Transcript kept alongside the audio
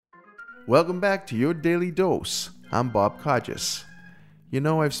Welcome back to Your Daily Dose. I'm Bob Codgis. You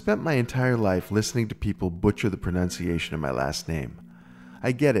know, I've spent my entire life listening to people butcher the pronunciation of my last name.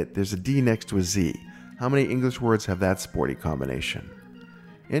 I get it, there's a D next to a Z. How many English words have that sporty combination?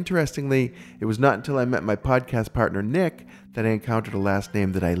 Interestingly, it was not until I met my podcast partner Nick that I encountered a last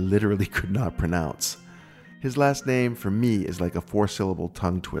name that I literally could not pronounce. His last name, for me, is like a 4-syllable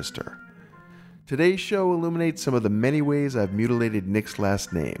tongue twister. Today's show illuminates some of the many ways I've mutilated Nick's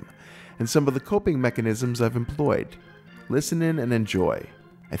last name, and some of the coping mechanisms I've employed. Listen in and enjoy.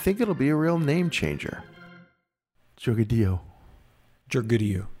 I think it'll be a real name changer. Jorgadillo.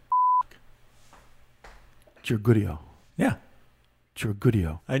 Jorgudio. Jorgudio. Yeah.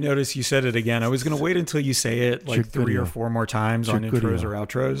 Jorgudio. I noticed you said it again. I was going to wait until you say it like 3 or 4 more times on intros or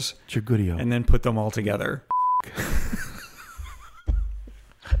outros. Jorgudio. And then put them all together.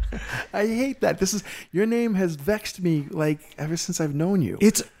 I hate that. Your name has vexed me like ever since I've known you.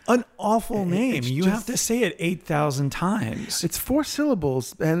 It's an awful name. You have to say it 8,000 times. It's 4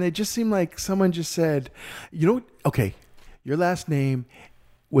 syllables, and they just seem like someone just said, okay, your last name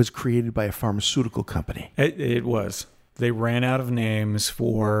was created by a pharmaceutical company. It was. They ran out of names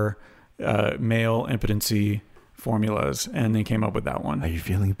for male impotency formulas, and they came up with that one. Are you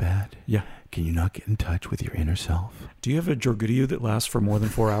feeling bad? Yeah. Can you not get in touch with your inner self? Do you have a Jorgudio that lasts for more than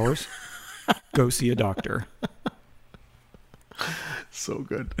 4 hours? Go see a doctor. So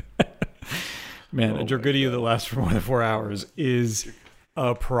good. Man, a Jorgudio that lasts for more than 4 hours is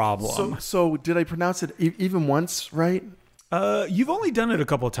a problem. So did I pronounce it even once right? You've only done it a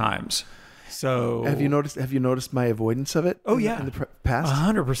couple of times. So have you noticed my avoidance of it? Oh yeah, in the past,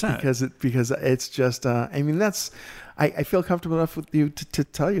 100%. Because it's just. I feel comfortable enough with you to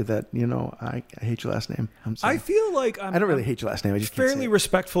tell you that I hate your last name. I feel like I don't really hate your last name. I just fairly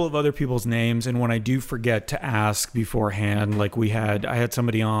respectful of other people's names, and when I do forget to ask beforehand, like I had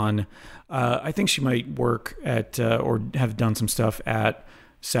somebody on. I think she might work at or have done some stuff at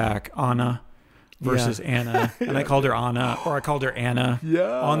SAC, Anna. Versus Anna, and I called her Anna, or I called her Anna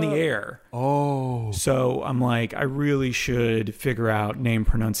on the air. Oh. So I'm like, I really should figure out name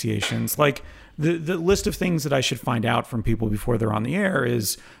pronunciations. Like the list of things that I should find out from people before they're on the air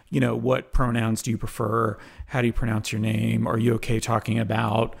is, what pronouns do you prefer? How do you pronounce your name? Are you okay talking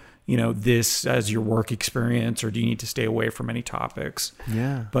about, this as your work experience, or do you need to stay away from any topics?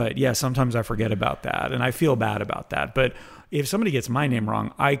 Yeah. But yeah, sometimes I forget about that, and I feel bad about that. But if somebody gets my name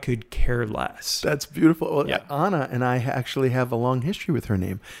wrong, I could care less. That's beautiful. Well, yeah. Anna and I actually have a long history with her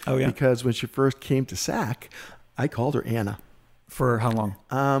name. Oh, yeah? Because when she first came to SAC, I called her Anna. For how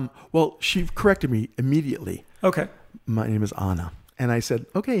long? Well, she corrected me immediately. Okay. My name is Anna. And I said,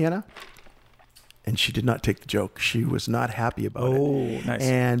 okay, Anna. And she did not take the joke. She was not happy about it. Oh,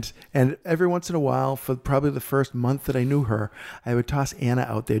 nice. And every once in a while, for probably the first month that I knew her, I would toss Anna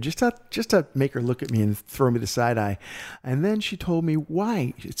out there just to make her look at me and throw me the side eye. And then she told me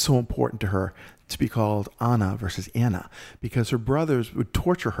why it's so important to her to be called Anna versus Anna, because her brothers would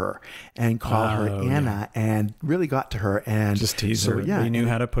torture her and call her Anna, and really got to her and just tease her. Yeah, they knew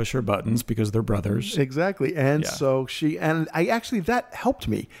how to push her buttons because they're brothers. Exactly. And so that helped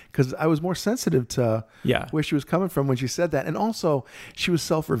me because I was more sensitive to where she was coming from when she said that. And also she was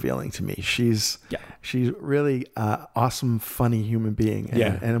self-revealing to me. She's really awesome, funny human being.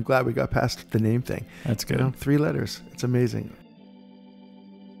 And I'm glad we got past the name thing. That's good. 3 letters. It's amazing.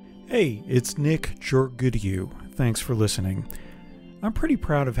 Hey, it's Nick Jorgudio. Thanks for listening. I'm pretty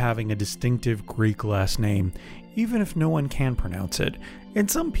proud of having a distinctive Greek last name, even if no one can pronounce it, and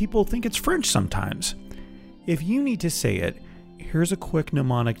some people think it's French sometimes. If you need to say it, here's a quick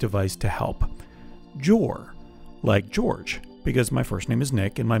mnemonic device to help. Jor, like George, because my first name is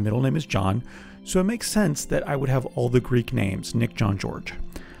Nick and my middle name is John, so it makes sense that I would have all the Greek names, Nick, John, George.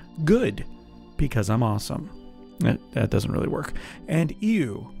 Good, because I'm awesome. That doesn't really work. And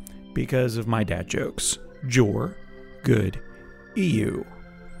ew, because of my dad jokes. Jor, good, EU.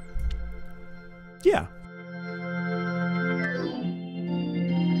 Yeah.